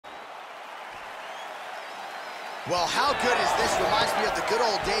Well, how good is this? Reminds me of the good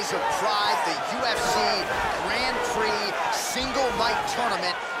old days of Pride, the UFC Grand Prix single night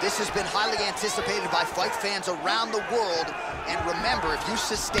tournament. This has been highly anticipated by fight fans around the world. And remember, if you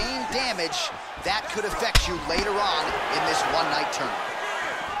sustain damage, that could affect you later on in this one-night tournament.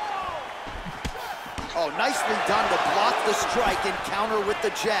 Oh, nicely done to block the strike and counter with the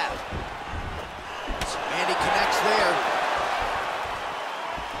jab. And he connects there.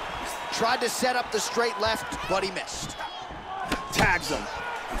 Tried to set up the straight left, but he missed. Tags him.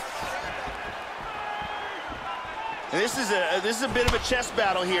 And this is a bit of a chest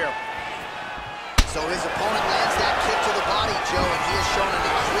battle here. So his opponent lands that kick to the body, Joe, and he has shown an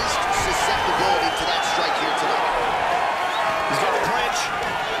increased susceptibility to that strike here tonight. He's got the clinch,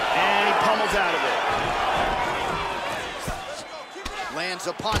 and he pummels out of it. Lands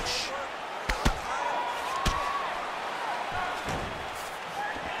a punch.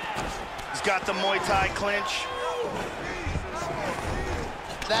 He's got the Muay Thai clinch.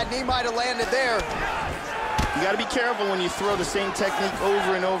 That knee might have landed there. You got to be careful when you throw the same technique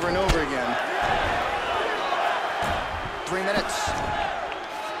over and over and over again. 3 minutes.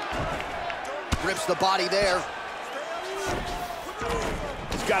 Rips the body there.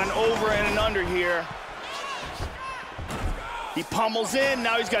 He's got an over and an under here. He pummels in.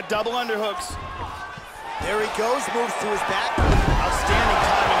 Now he's got double underhooks. There he goes, moves to his back. Outstanding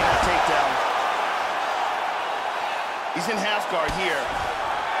timing in that takedown. He's in half guard here.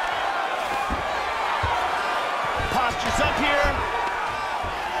 Postures up here.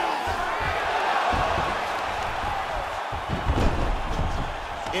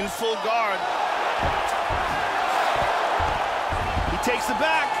 In full guard. He takes it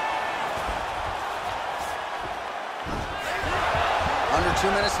back. Under 2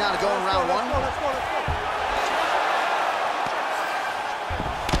 minutes now to go in round one.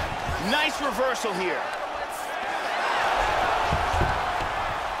 Nice reversal here.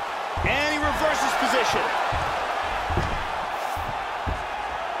 And he reverses position.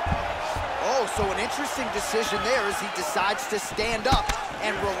 Oh, so an interesting decision there as he decides to stand up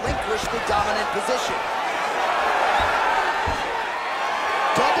and relinquish the dominant position.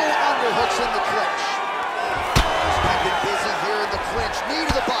 Double underhooks in the clinch. He's keeping busy here in the clinch. Knee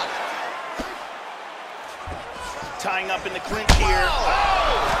to the body. Tying up in the clinch here. Wow.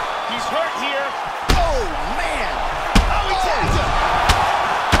 Oh! He's hurt here. Oh, man. Oh, he tags him.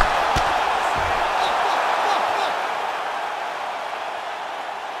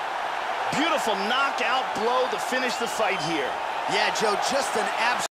 Beautiful knockout blow to finish the fight here. Yeah, Joe, just an absolute